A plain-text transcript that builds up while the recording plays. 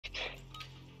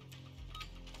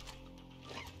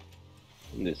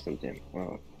Unde suntem?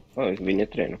 Vine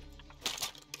trenul.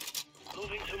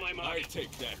 I take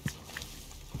that.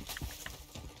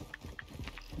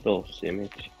 200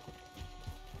 metri.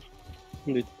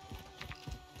 Unde?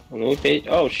 Nu, pe aici.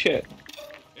 Oh, shit!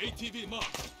 ATV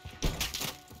marked.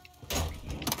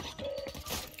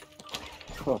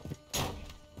 Oh.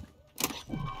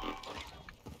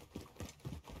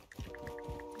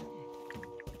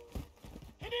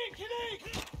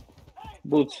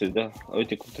 Buțe, da.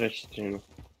 Uite cum trece trenul.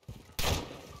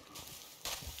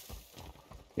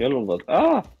 Eu nu-l văd.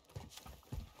 Ah!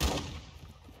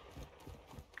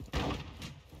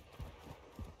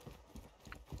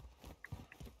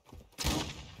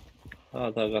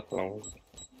 Ah, da, gata, l-am văzut.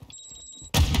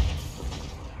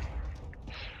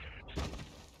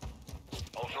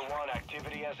 Ultra One,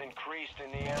 activity has increased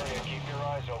in the area. Keep your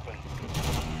eyes open.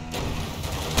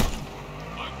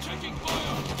 I'm taking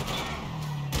fire.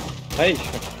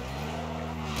 Aici.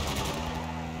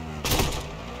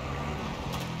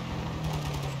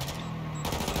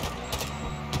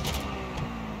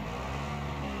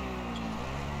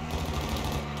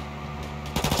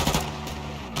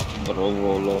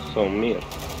 Bravo, l-o să mir.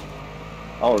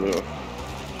 Aoleu. Și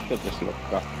eu trebuie să mă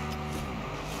cac.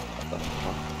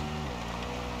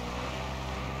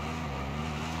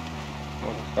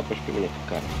 Mă scapă și pe mine cu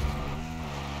care.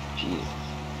 Jesus.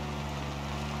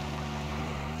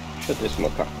 Și eu trebuie să mă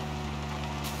cac.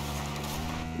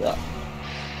 Da.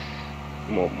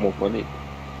 M-o pălit.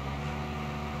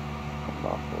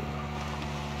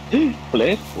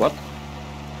 Player? What?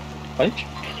 Aici?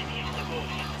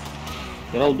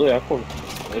 Erau doi acolo.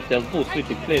 Ăstea-s dus,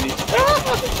 uite, playerii.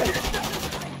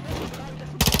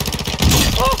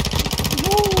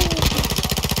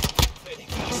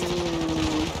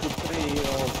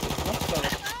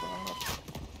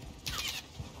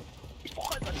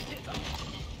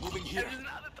 Moving here.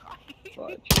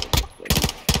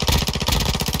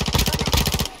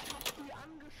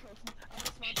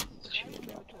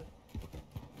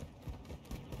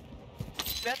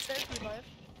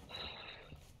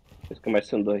 Crezi că mai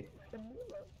sunt doi.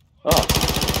 Ah,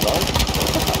 da?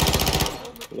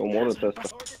 Eu omorât ăsta.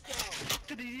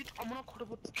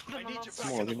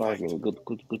 Mă, revive me, good.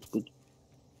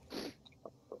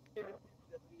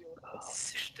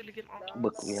 Bă,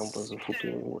 cum i-am văzut futul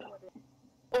în ură.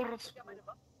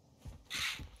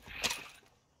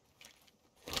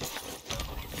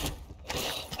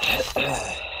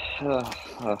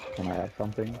 Can I add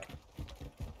something?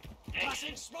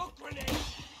 Flashing smoke grenade.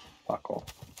 Fuck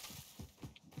off.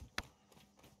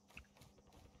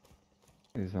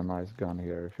 There's a nice gun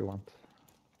here if you want.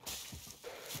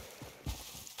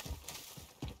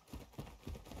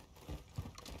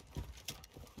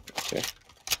 Okay.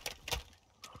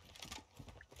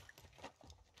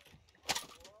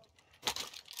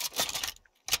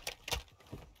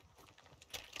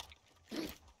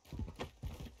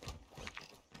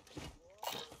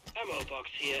 Ammo box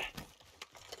here.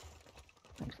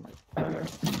 Thanks, mate.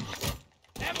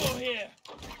 Ammo here.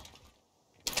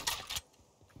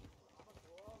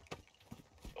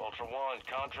 Ultra One,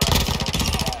 contract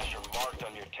cash are marked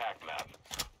on your TAC map.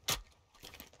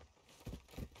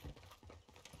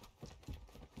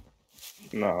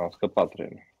 Na, a scăpat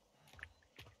trenul.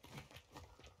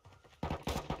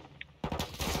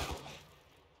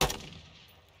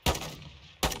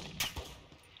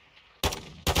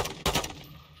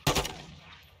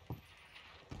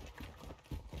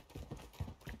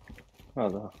 A,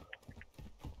 da.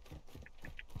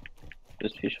 Trebuie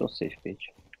să fie și un safe pe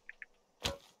aici.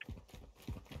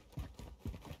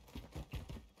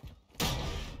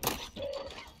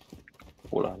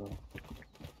 Pula, da.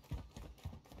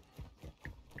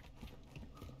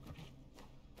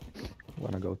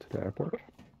 Wanna go to the airport?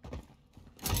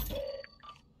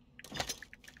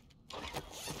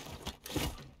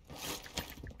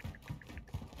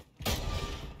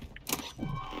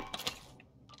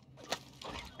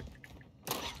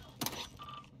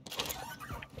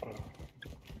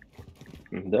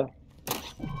 Da.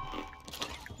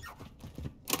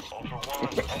 Ultra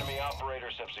One, enemy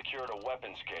operators have secured a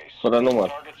weapons case. Fără număr.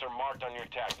 Targets are marked on your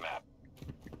TAC map.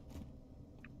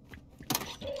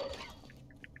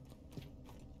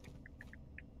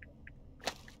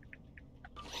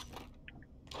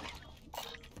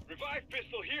 Revive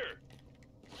pistol here.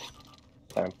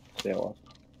 Stai, să iau asta.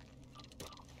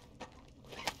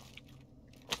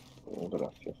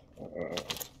 Gracias.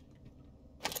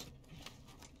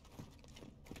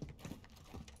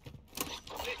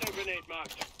 Lethal grenade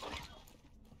marked.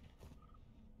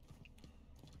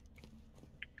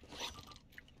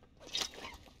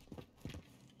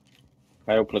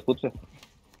 Ai o plăcuță?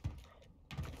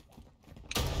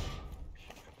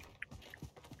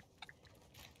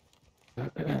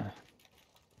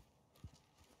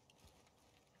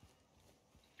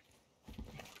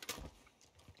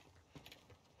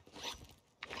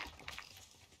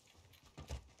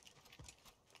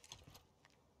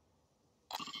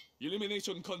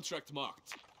 Elimination contract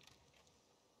marked.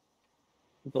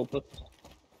 Open.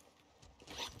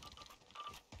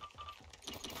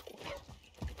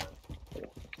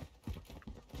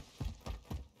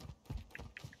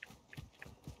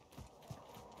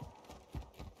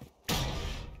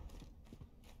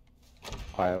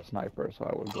 I have sniper, so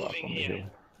I will go up on the hill.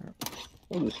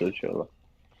 Understood, Sherlock.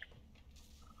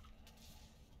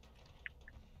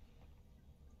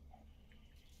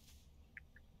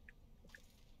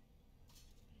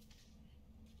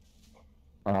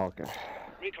 Oh, okay.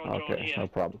 Okay, no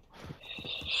problem.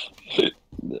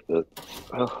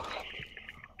 Oh.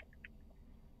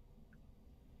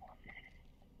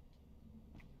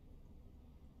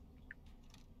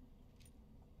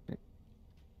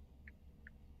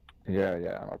 Yeah,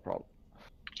 no problem.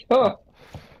 Oh,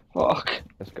 fuck.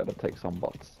 Just gotta take some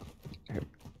bots. Here.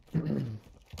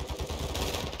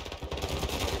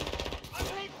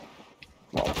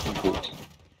 Wow, good.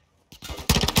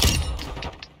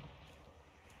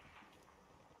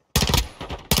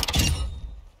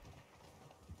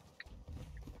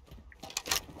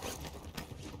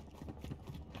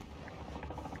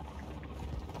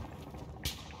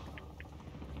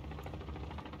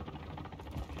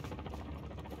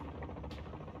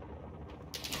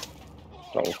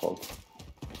 Stronghold.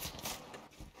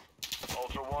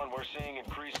 Ultra One, we're seeing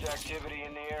increased activity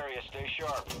in the area. Stay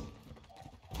sharp.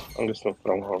 Understood,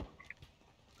 stronghold.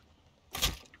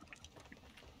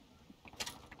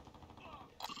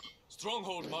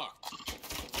 Stronghold marked.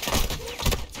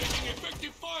 Taking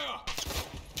effective fire.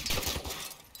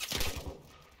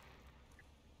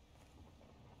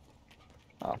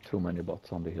 Ah, too many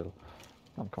bots on the hill.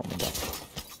 I'm coming back.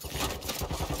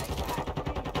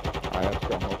 I have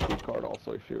stronghold key card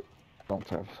also if you don't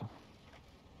have some.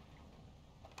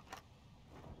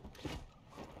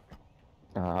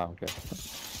 Ah, okay.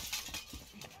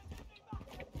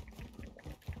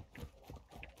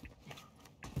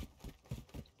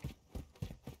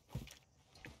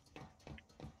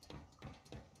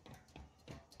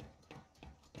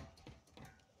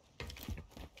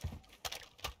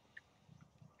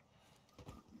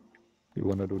 You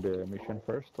wanna do the mission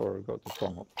first or go to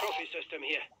stronghold? Trophy system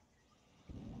here.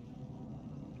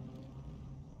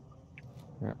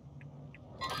 Yeah.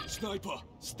 Sniper,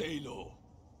 stay low.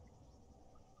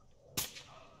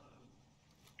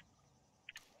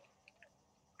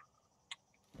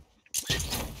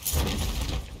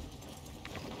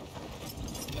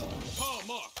 Power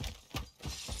mark.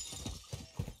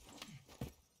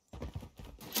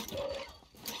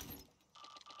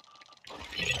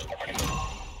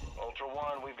 Ultra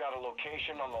One, we've got a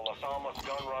location on the Los Alamos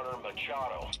gunrunner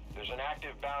Machado. There's an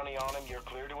active bounty on him. You're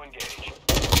clear to engage.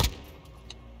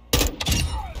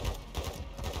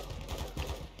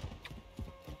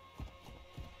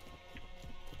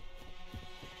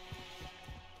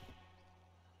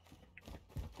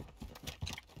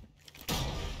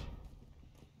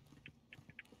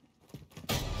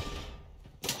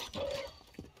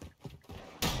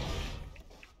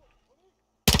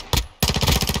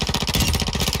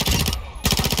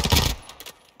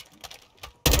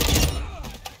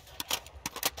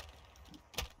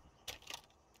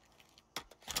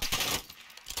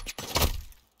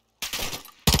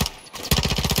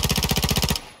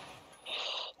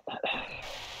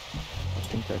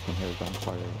 I think I can hear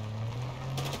gunfire.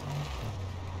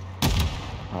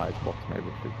 Ah, it's bots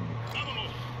maybe shooting me.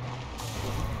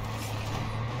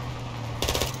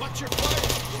 Watch your fire.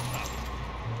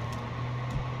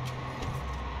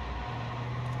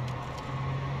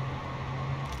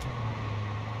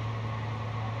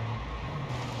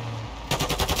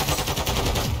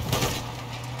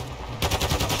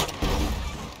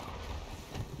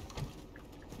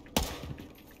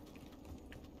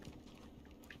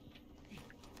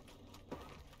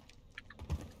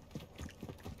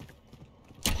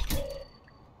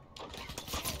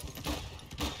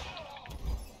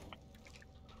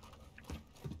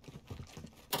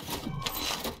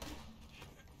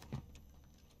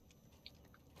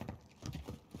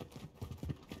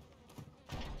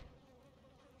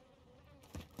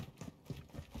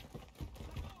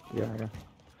 Yeah.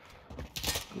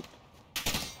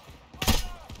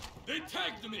 They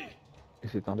tagged me.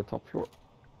 Is it on the top floor?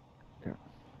 Yeah.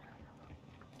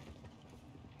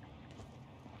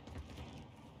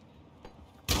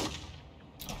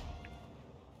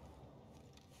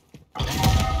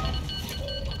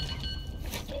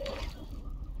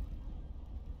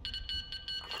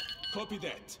 Copy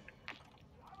that.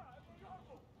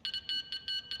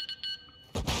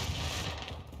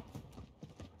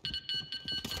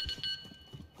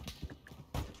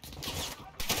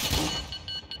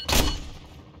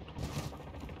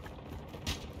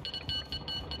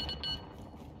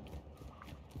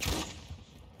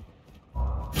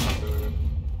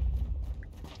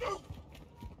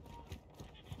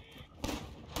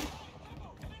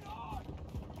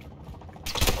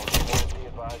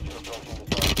 advised you're approaching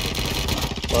the target.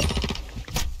 What?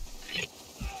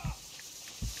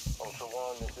 Ultra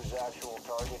One, this is actual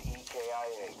target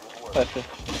EKIA. Good work. That's it.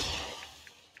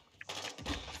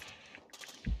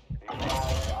 These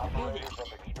guys, operators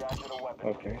have extracted a weapon.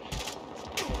 Okay.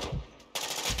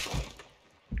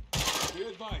 Be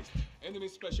advised, enemy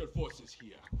special forces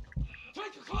here.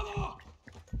 Take cover!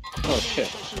 Oh shit.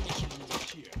 Special mission unit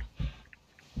here.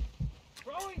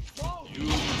 Throwing smoke! You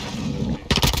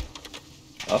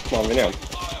Atma biniyorum.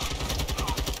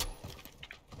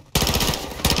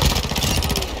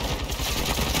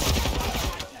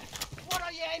 What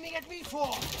are you aiming at me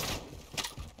for?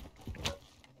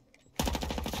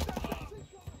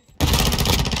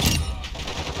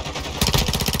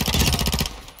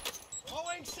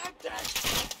 Throwing septic!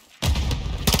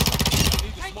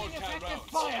 need a small Taking cal effective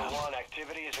rounds. fire! One,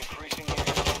 activity is increasing near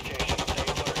your location. Stay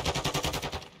alert.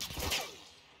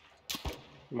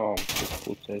 Mam,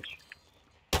 kłóceć.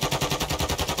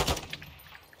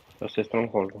 To jest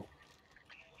strongholdu.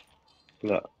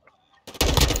 Da.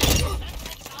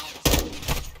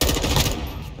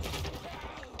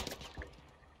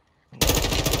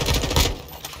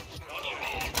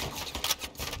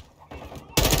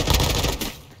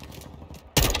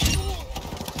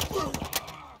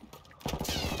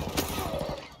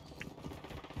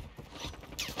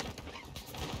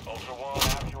 Ultra One,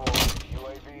 actual.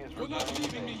 UAV is You're not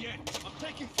leaving me yet. I'm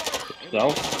taking fire.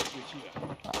 Down. Enemy switch here.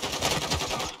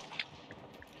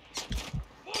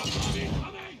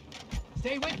 Coming!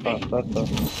 Stay with me! Data.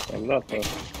 Mam data.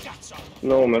 Got some.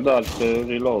 No, me dać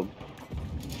reload.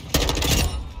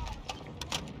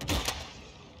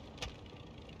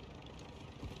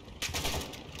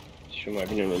 Trzymaj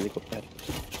mnie na helikopter. I'm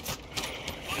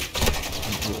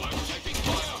taking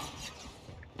fire.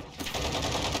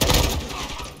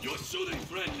 You're shooting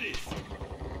friendlies.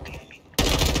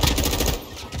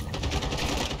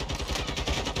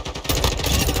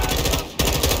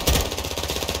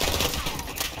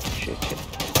 Shit, shit.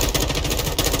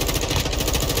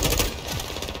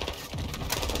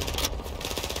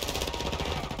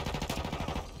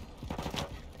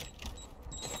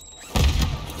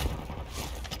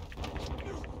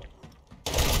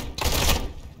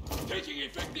 Taking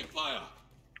effective fire.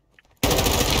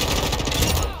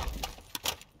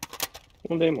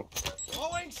 Ondayım o.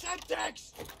 Throwing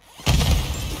septics!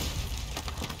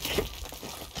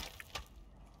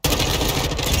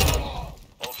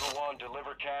 Ultra One,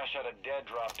 deliver cash at a dead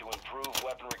drop to improve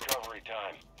weapon recovery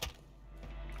time.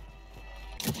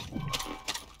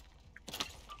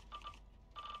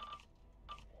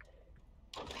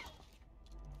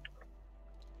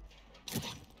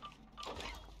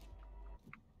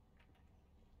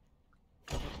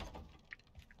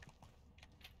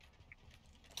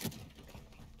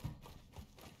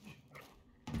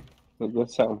 Good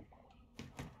sound.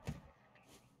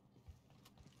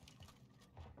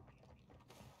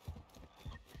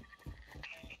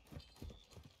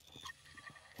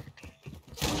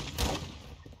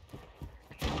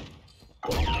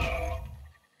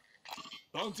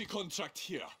 Bounty contract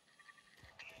here.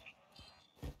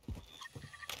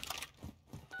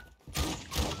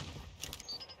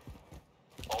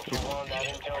 Ultra One, that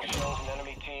intel shows an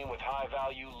enemy team with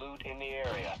high-value loot in the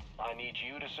area. I need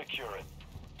you to secure it.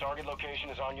 Target location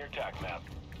is on your TAC map.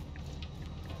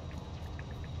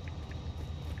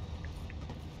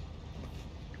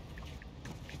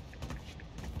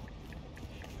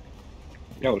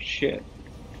 Oh shit.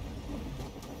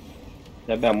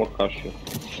 Abbiamo il cascio.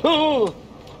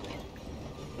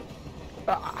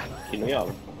 Chi noi ha?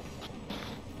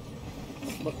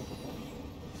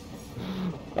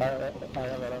 I have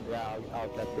a, yeah, I'll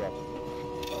catch you up.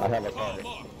 I have a target.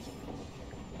 Marked.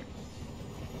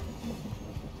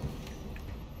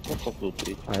 What the fuck,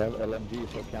 dude? I have LMG,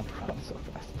 so I can't run so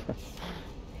fast.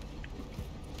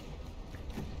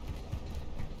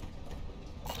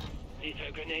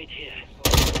 Lethal grenade here.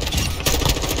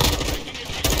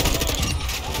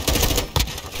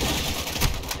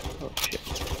 Oh shit.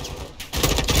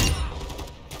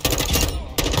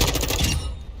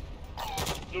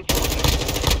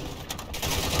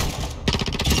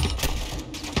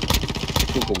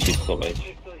 Tu con pistola.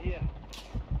 Pistol here.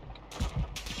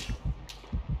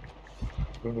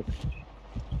 Loot over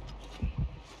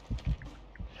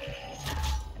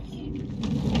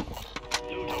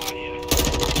here.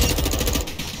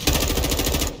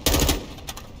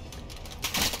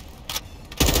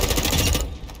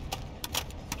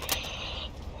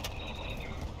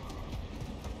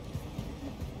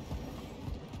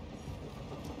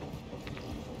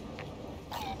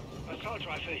 Assault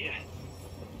rifle here.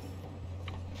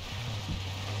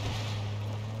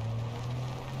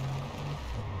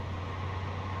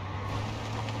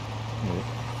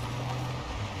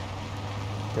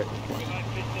 Okay.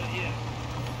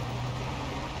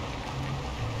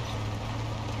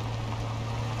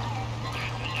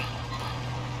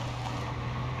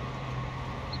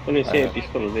 Skulle ni se en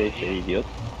pistol deze, idiot?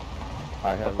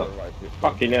 I have a right here.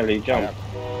 Fucking hell, he jumped.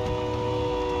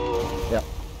 Yeah.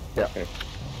 Yeah. Okay.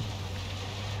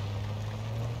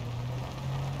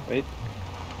 Wait.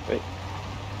 Wait.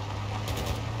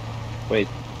 Wait.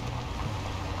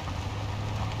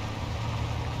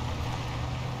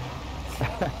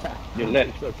 You left.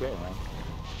 It's okay, man.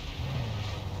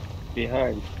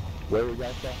 Behind. Where we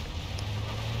guys at?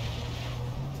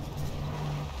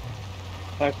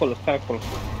 Circle, circle.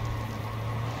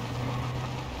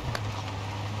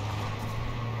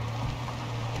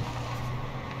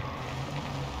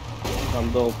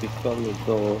 Am două pistoale,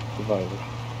 două survivor.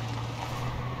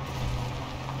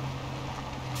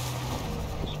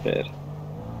 Sper.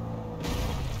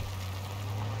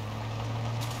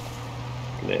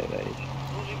 Clear aici.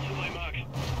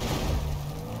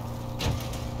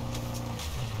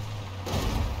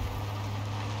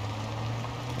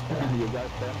 You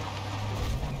guys there?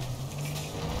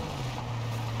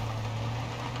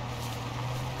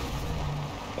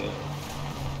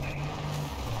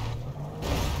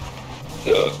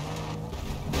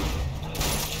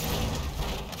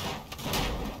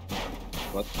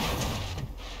 What?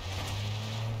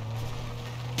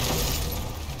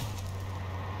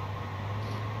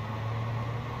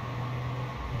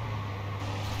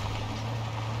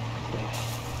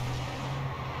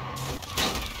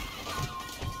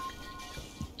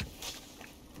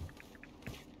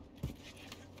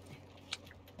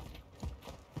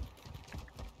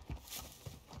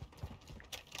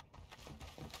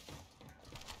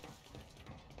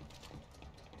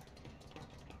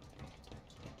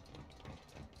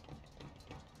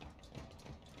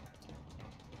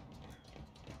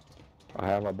 I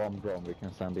have a bomb drone we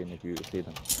can send in if you see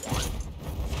them.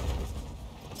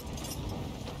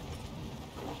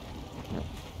 Yeah.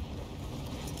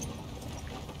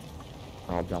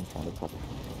 I'll jump on the top.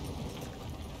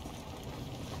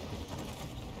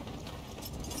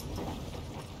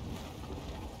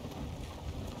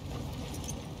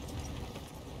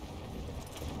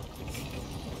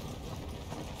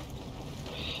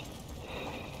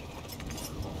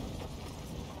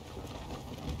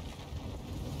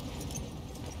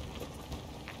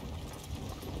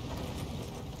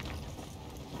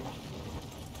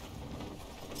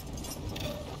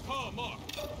 Car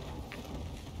marked.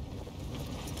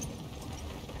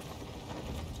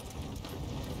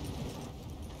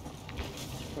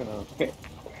 Okay.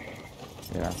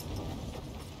 Yeah.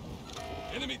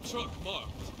 Enemy truck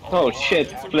marked. Oh shit,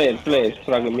 play,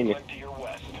 struggle mini. To your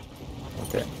west.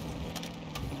 Okay.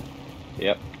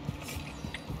 Yep.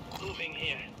 Moving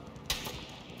here.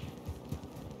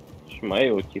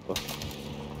 Шмаю, типа.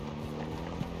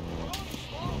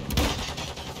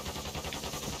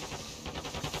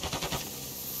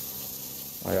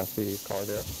 I see a car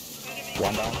there.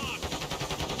 One down.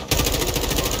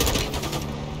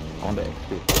 On the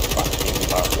XP.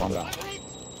 One down.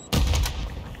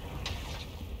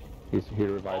 He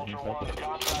revived Ultra One, the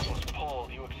himself. contract was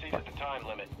pulled. You exceeded the time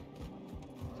limit.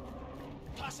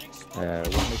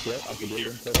 One is here, at the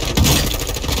building.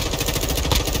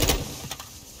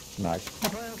 Nice.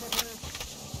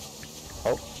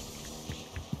 Oh.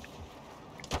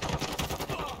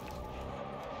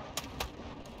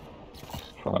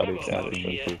 Har du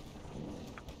kärlek?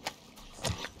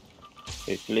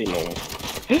 Ytterligare någon.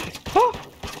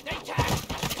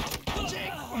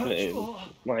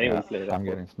 Yeah, I'm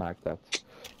getting smacked at.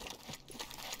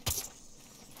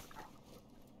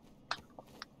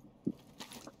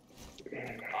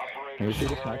 Can you see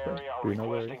the sniper? Do you know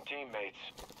where he is? Teammates.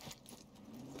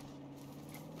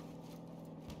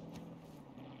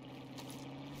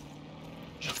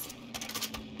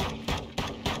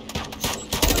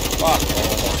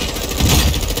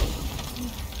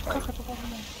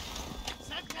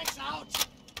 Semtex out.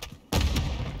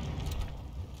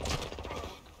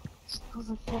 Что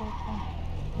за херня?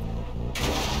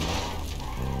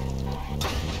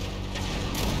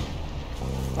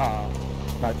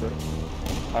 Sniper.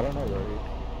 I don't know where he is.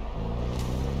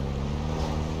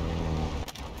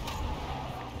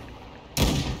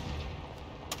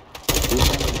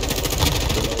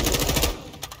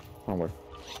 Somewhere.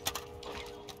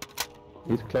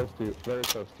 He's close to you, very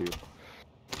close to you.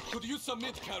 Could use some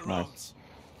mid-cal Nice. rounds.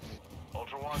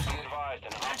 Ultra One, be advised,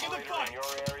 an Back in the operator fight. in your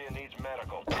area needs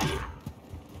medical.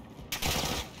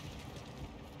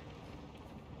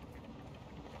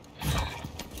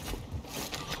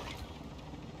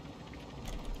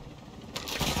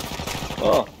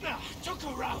 Oh, Took a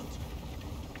round.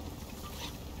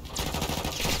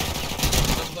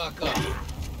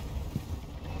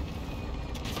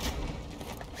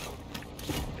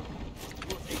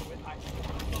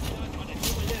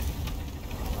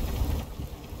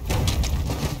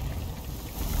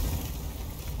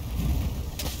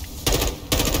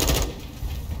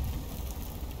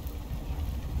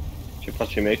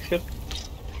 Facem exit?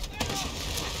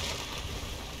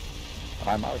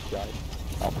 I'm out, guys.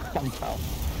 I'm down.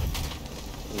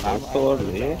 Not so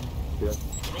early. Yes.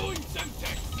 Throwing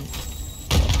Semtex.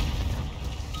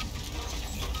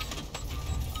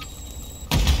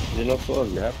 You're not so You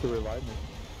early. have to revive me.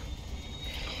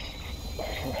 All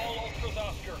Ultras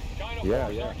Oscar. Dino Yeah,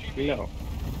 Force yeah. RTB. No.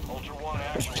 Ultra One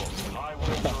actual. High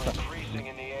winds are increasing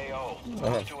in the AO.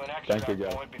 Move to an thank you, extract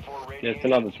guys. point before There's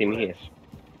radiation another team here. spreads.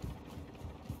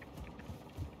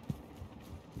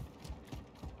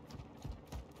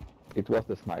 It was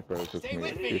the sniper who took Stay me.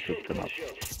 with me. He took them out.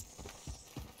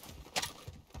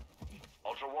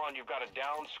 Ultra One, you've got a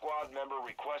down squad member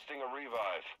requesting a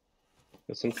revive.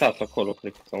 Eu sunt casă acolo,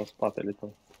 cred că sau în spatele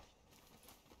tău.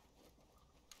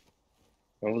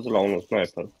 Am văzut la unul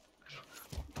sniper.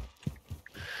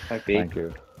 Hai pe ei, Thank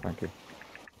you. Thank you.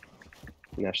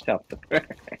 ne așteaptă.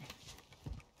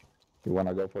 You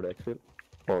wanna go for the exit?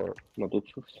 Or Mă duc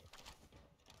sus.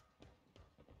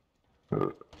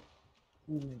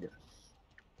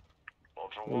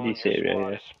 Ultra In One, this your area, squad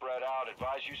yeah. is spread out.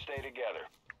 Advise you stay together.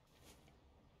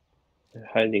 They're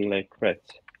hiding like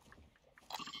rats.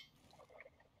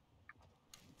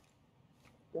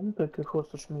 Ну так и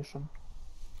хостиш Мишин.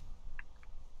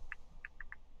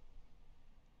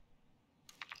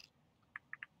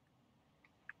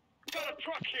 Got a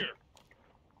truck here.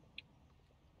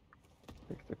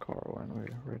 fix the car when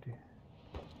we're ready.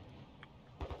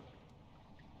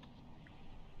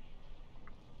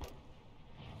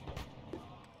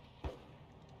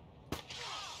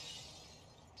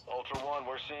 Ultra One,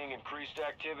 we're seeing increased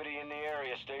activity in the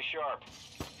area. Stay sharp.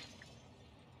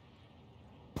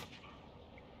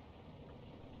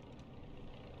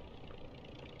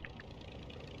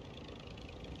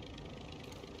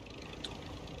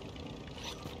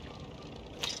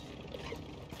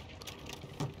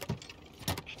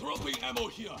 Dropping ammo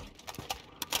here.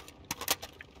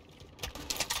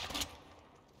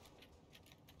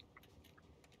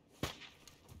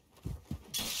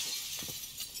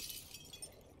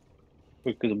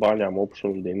 Ui, câți bani am?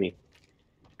 81.000.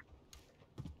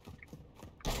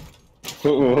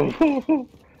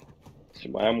 Și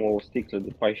mai am o sticlă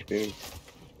de 14.000.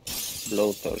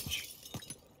 Blowtorch.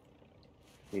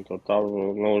 În total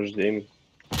 90.000.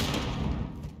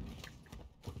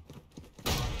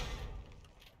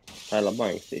 Hai la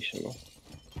buying station, nu?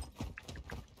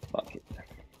 Fuck it.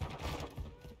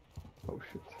 Oh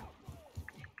shit.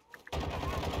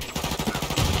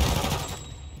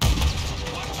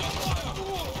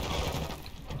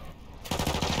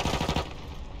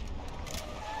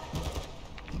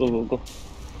 Go, go, go.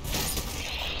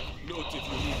 Note if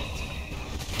you need it.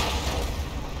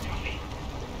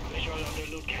 Visual on the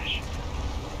loot cache.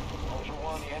 Ultra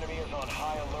One, the enemy is on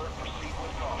high alert. Proceed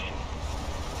with caution.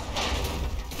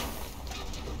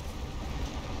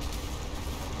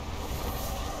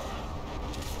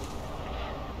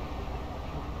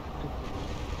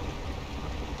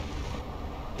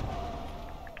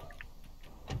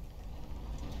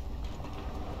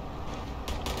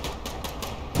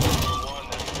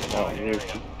 Oh, Area.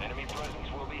 yeah. Enemy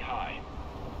presence will be high.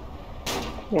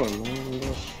 Come on, man.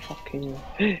 You're fucking...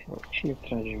 Cine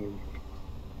trage mine?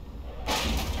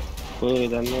 Bă,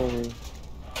 dar nu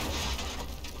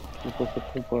pot să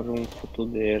cumpăr un cutu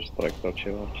de airstrike sau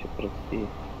ceva, ce prostie.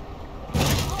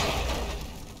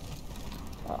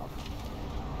 Ah.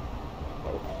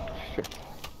 Oh shit.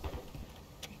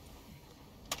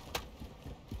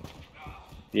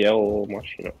 Ia o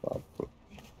mașină, fapt.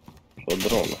 Și o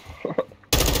dronă.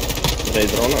 Vrei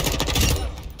dronă?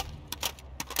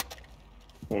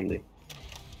 Unde-i?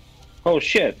 Oh,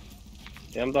 shit!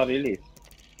 I-am dat release.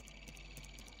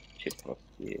 Ce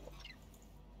prostie.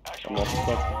 Actual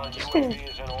Ultra One, UAV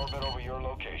is in orbit over your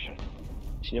location.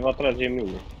 Cineva trage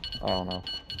mine. Oh no.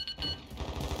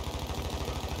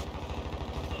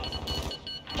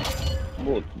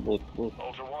 But.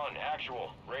 Ultra One,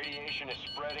 actual. Radiation is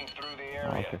spreading through the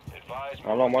area. Okay. Advise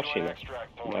Am luat move to an mașină. extract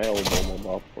Mai point. iau o bombă,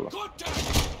 bă, pula.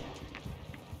 Contact!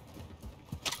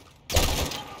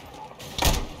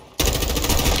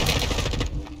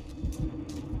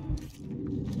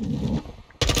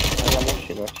 Hai la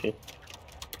mașină și...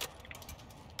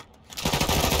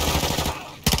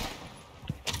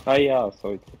 Hai ia, să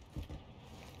uite.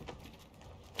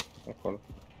 Acolo.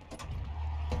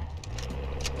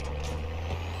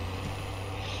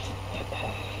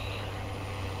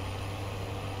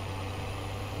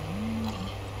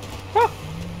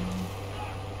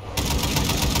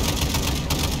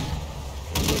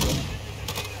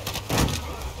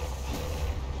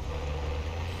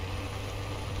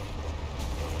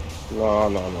 No.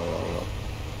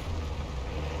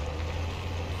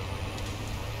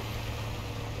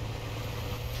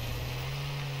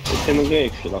 en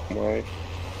greepje, dacht maar.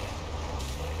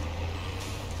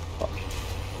 Fuck.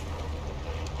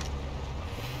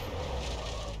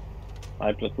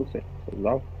 I plus pussy.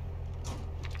 Down.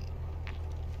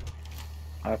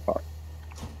 I fuck.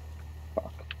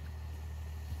 Fuck.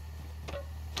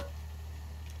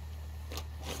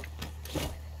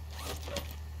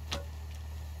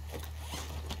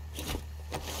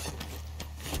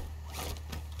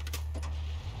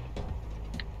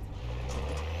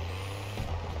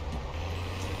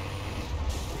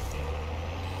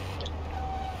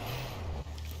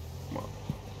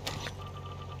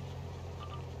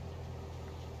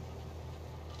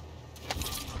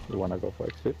 You wanna go for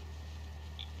exit?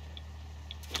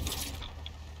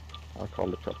 I'll call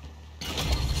the chop.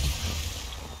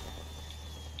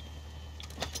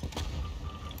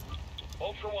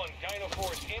 Ultra One, Dino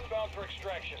Force inbound for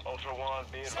extraction. Ultra One,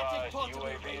 be advised,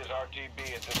 UAV is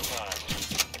RTB at this time.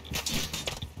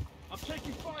 I'm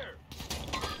taking fire.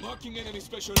 Marking enemy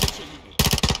special mission unit.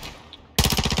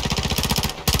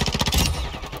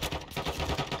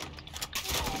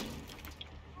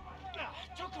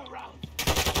 Took a round.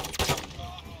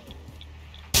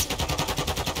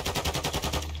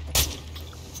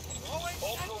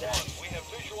 Ultra One, we have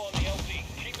visual on the LZ.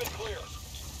 Keep it clear.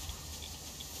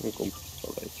 Nu komt het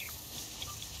wel uit.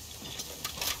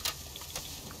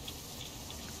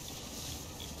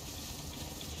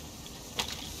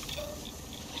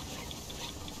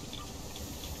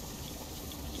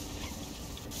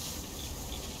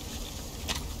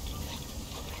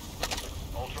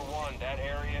 Ultra One, that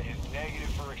area is negative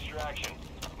for extraction.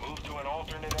 Move to an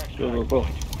alternate Go, extract go, go.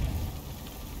 point.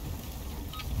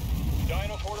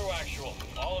 Dino 4 to actual.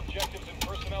 All objectives and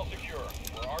personnel secure.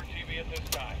 We're RTB at this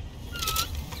time.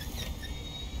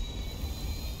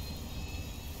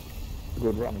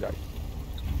 Good run, guys.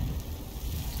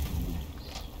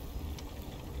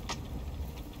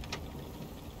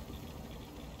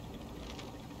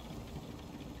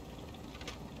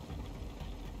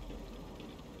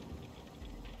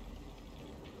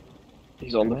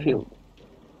 He's on the field.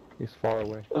 He's far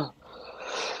away.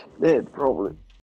 Dead, probably.